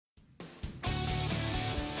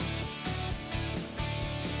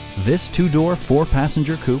This two-door,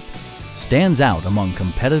 four-passenger coupe stands out among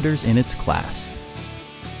competitors in its class.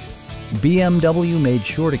 BMW made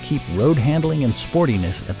sure to keep road handling and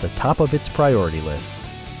sportiness at the top of its priority list.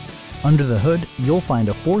 Under the hood, you'll find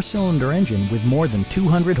a four-cylinder engine with more than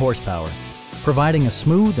 200 horsepower, providing a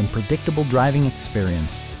smooth and predictable driving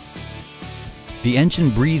experience. The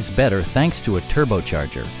engine breathes better thanks to a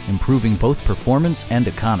turbocharger, improving both performance and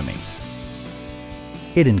economy.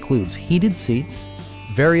 It includes heated seats,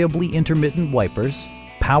 variably intermittent wipers,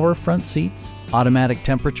 power front seats, automatic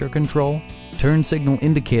temperature control, turn signal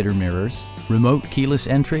indicator mirrors, remote keyless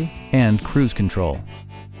entry, and cruise control.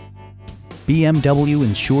 BMW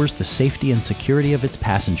ensures the safety and security of its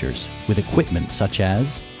passengers with equipment such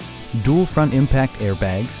as dual front impact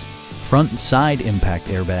airbags, front and side impact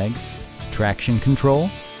airbags, traction control,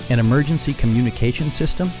 an emergency communication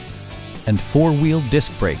system, and four-wheel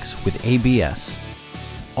disc brakes with ABS.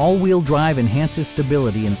 All-wheel drive enhances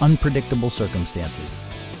stability in unpredictable circumstances.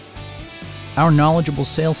 Our knowledgeable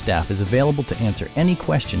sales staff is available to answer any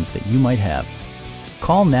questions that you might have.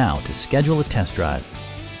 Call now to schedule a test drive.